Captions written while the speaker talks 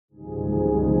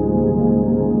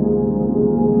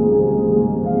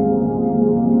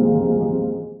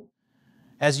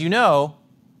As you know,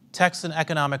 Texan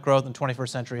economic growth in the 21st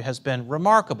century has been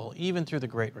remarkable, even through the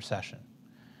Great Recession.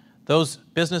 Those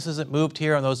businesses that moved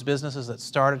here and those businesses that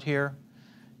started here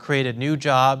created new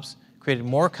jobs, created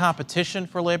more competition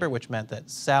for labor, which meant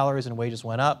that salaries and wages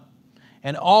went up,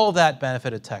 and all of that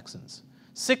benefited Texans.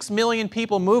 6 million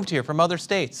people moved here from other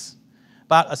states.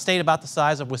 A state about the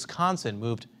size of Wisconsin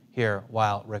moved here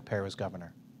while Rick Perry was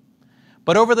governor.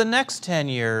 But over the next 10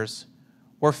 years,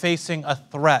 we're facing a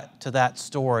threat to that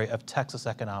story of Texas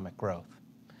economic growth,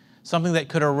 something that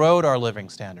could erode our living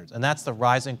standards, and that's the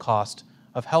rising cost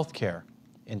of health care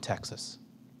in Texas.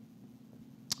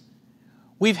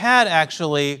 We've had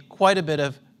actually quite a bit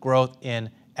of growth in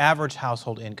average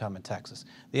household income in Texas.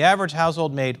 The average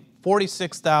household made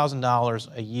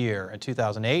 $46,000 a year in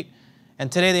 2008,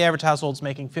 and today the average household is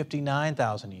making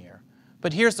 $59,000 a year.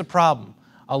 But here's the problem.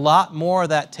 A lot more of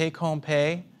that take-home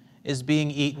pay is being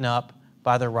eaten up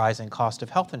by the rising cost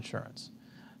of health insurance.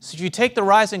 So if you take the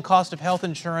rising cost of health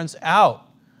insurance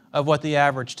out of what the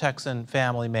average Texan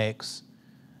family makes,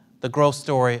 the growth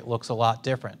story looks a lot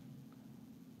different.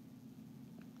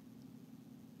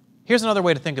 Here's another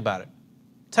way to think about it.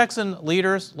 Texan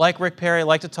leaders like Rick Perry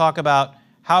like to talk about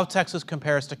how Texas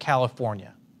compares to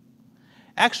California.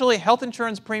 Actually, health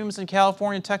insurance premiums in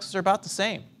California and Texas are about the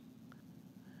same.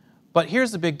 But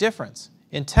here's the big difference.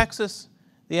 In Texas,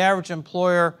 the average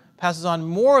employer passes on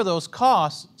more of those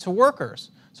costs to workers.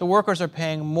 So workers are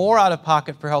paying more out of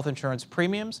pocket for health insurance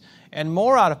premiums and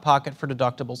more out of pocket for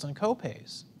deductibles and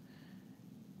copays.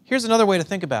 Here's another way to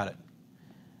think about it.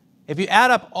 If you add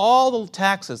up all the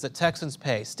taxes that Texans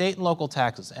pay, state and local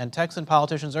taxes, and Texan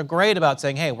politicians are great about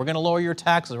saying, hey, we're going to lower your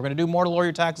taxes, we're going to do more to lower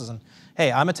your taxes, and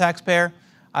hey, I'm a taxpayer,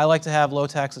 I like to have low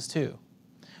taxes too.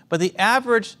 But the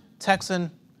average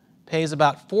Texan pays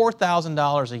about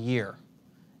 $4,000 a year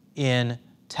in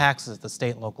taxes at the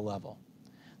state and local level.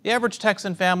 The average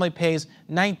Texan family pays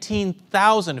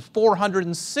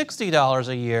 $19,460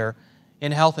 a year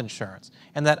in health insurance.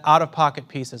 And that out-of-pocket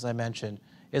piece, as I mentioned,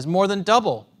 is more than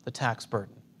double the tax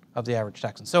burden of the average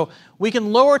Texan. So we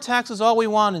can lower taxes all we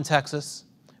want in Texas,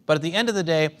 but at the end of the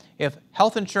day, if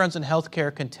health insurance and health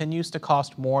care continues to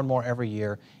cost more and more every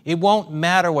year, it won't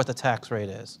matter what the tax rate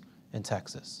is in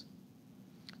Texas.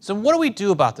 So what do we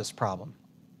do about this problem?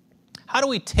 How do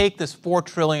we take this $4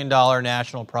 trillion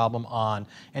national problem on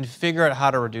and figure out how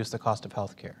to reduce the cost of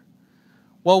health care?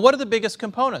 Well, what are the biggest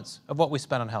components of what we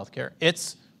spend on health care?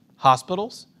 It's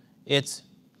hospitals, it's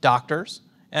doctors,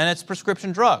 and it's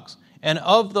prescription drugs. And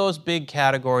of those big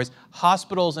categories,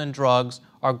 hospitals and drugs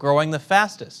are growing the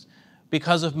fastest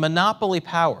because of monopoly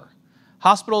power.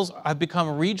 Hospitals have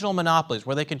become regional monopolies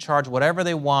where they can charge whatever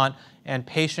they want and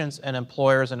patients and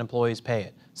employers and employees pay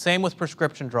it. Same with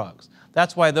prescription drugs.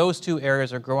 That's why those two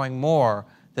areas are growing more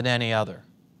than any other.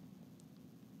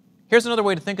 Here's another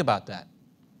way to think about that.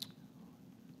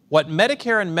 What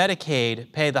Medicare and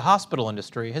Medicaid pay the hospital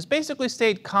industry has basically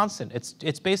stayed constant.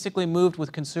 It's basically moved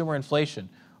with consumer inflation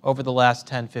over the last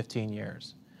 10, 15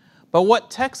 years. But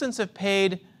what Texans have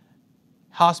paid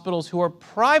hospitals who are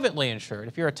privately insured,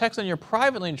 if you're a Texan and you're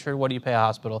privately insured, what do you pay a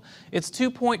hospital? It's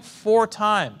 2.4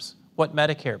 times what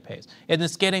Medicare pays. And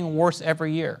it's getting worse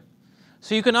every year.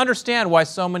 So you can understand why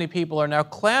so many people are now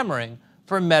clamoring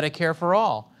for Medicare for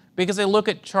all. Because they look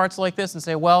at charts like this and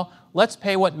say, well, let's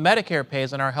pay what Medicare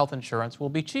pays and our health insurance will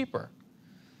be cheaper.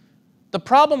 The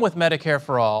problem with Medicare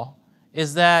for all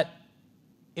is that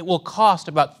it will cost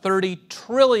about $30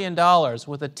 trillion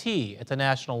with a T at the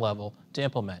national level to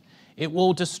implement. It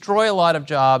will destroy a lot of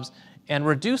jobs and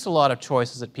reduce a lot of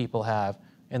choices that people have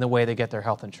in the way they get their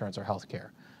health insurance or health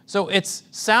care. So it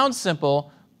sounds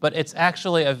simple, but it's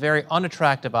actually a very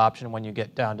unattractive option when you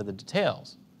get down to the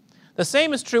details. The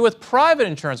same is true with private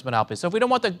insurance monopolies. So if we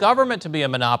don't want the government to be a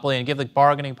monopoly and give the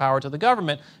bargaining power to the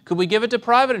government, could we give it to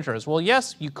private insurers? Well,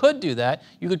 yes, you could do that.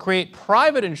 You could create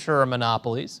private insurer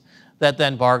monopolies that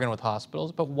then bargain with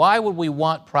hospitals, but why would we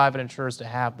want private insurers to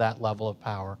have that level of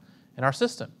power in our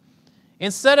system?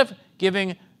 Instead of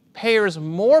giving payers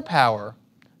more power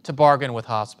to bargain with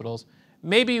hospitals,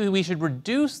 maybe we should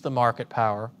reduce the market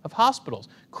power of hospitals,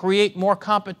 create more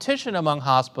competition among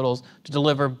hospitals to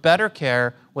deliver better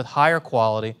care with higher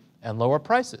quality and lower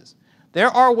prices. There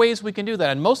are ways we can do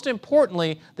that, and most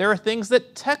importantly, there are things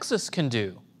that Texas can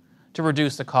do to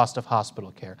reduce the cost of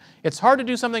hospital care. It's hard to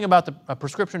do something about the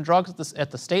prescription drugs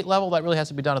at the state level. That really has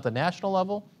to be done at the national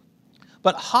level.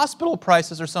 But hospital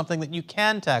prices are something that you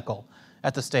can tackle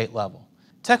at the state level.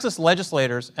 Texas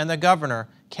legislators and the governor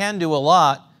can do a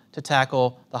lot to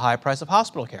tackle the high price of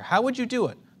hospital care. How would you do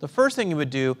it? The first thing you would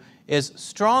do is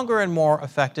stronger and more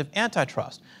effective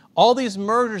antitrust. All these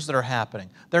mergers that are happening,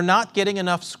 they're not getting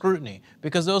enough scrutiny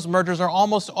because those mergers are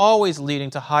almost always leading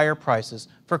to higher prices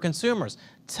for consumers.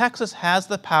 Texas has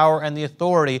the power and the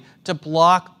authority to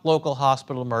block local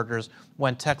hospital mergers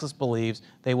when Texas believes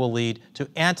they will lead to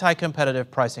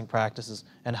anti-competitive pricing practices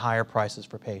and higher prices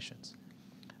for patients.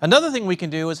 Another thing we can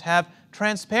do is have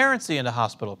transparency into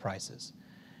hospital prices.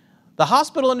 The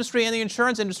hospital industry and the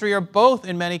insurance industry are both,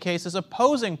 in many cases,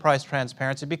 opposing price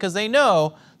transparency because they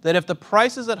know that if the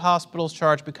prices that hospitals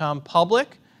charge become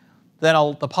public, then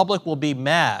the public will be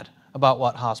mad about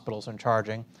what hospitals are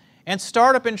charging, and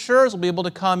startup insurers will be able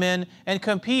to come in and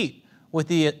compete with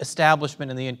the establishment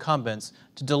and the incumbents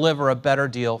to deliver a better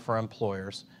deal for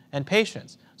employers and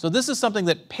patients. So this is something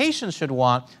that patients should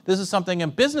want. This is something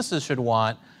that businesses should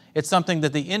want. It's something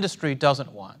that the industry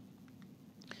doesn't want.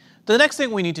 The next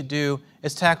thing we need to do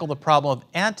is tackle the problem of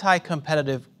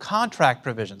anti-competitive contract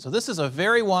provisions. So this is a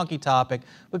very wonky topic,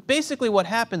 but basically what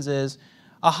happens is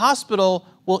a hospital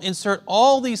will insert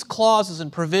all these clauses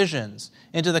and provisions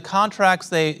into the contracts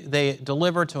they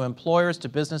deliver to employers, to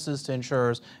businesses, to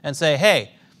insurers, and say,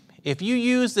 hey, if you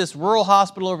use this rural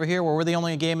hospital over here where we're the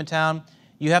only game in town,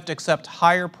 you have to accept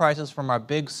higher prices from our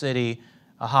big city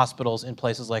hospitals in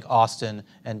places like Austin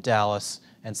and Dallas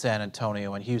and San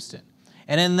Antonio and Houston.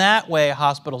 And in that way,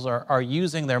 hospitals are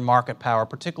using their market power,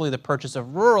 particularly the purchase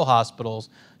of rural hospitals,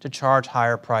 to charge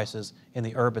higher prices in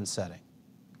the urban setting.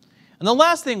 And the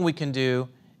last thing we can do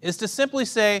is to simply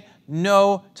say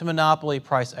no to monopoly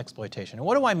price exploitation. And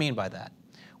what do I mean by that?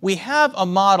 We have a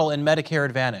model in Medicare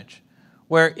Advantage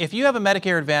where if you have a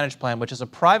Medicare Advantage plan, which is a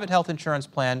private health insurance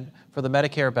plan for the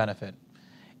Medicare benefit,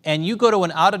 and you go to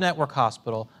an out-of-network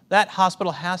hospital, that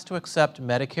hospital has to accept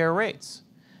Medicare rates.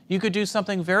 You could do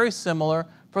something very similar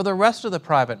for the rest of the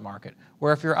private market,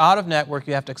 where if you're out of network,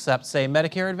 you have to accept, say,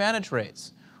 Medicare Advantage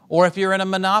rates. Or if you're in a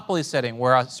monopoly setting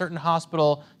where a certain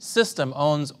hospital system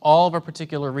owns all of a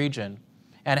particular region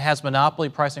and has monopoly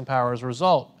pricing power as a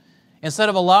result, instead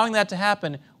of allowing that to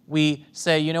happen, we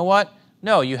say, you know what?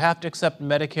 No, you have to accept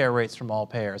Medicare rates from all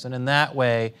payers. And in that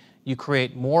way, you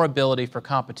create more ability for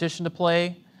competition to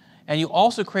play, and you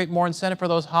also create more incentive for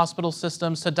those hospital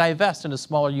systems to divest into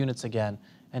smaller units again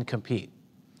and compete.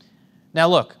 Now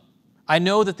look, I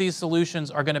know that these solutions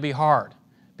are going to be hard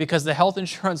because the health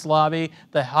insurance lobby,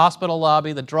 the hospital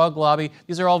lobby, the drug lobby,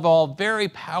 these are all very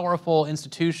powerful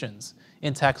institutions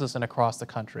in Texas and across the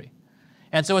country.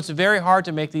 And so it's very hard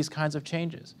to make these kinds of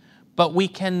changes. But we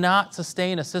cannot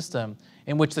sustain a system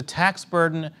in which the tax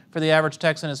burden for the average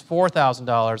Texan is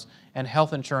 $4,000 and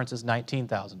health insurance is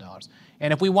 $19,000.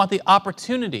 And if we want the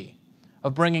opportunity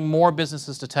of bringing more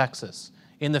businesses to Texas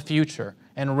in the future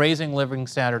and raising living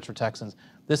standards for Texans,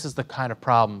 this is the kind of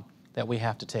problem that we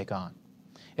have to take on.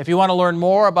 If you want to learn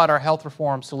more about our health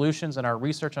reform solutions and our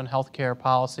research on healthcare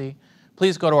policy,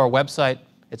 please go to our website.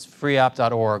 It's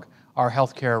freeop.org. Our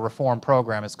healthcare reform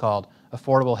program is called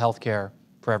Affordable Healthcare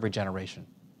for Every Generation.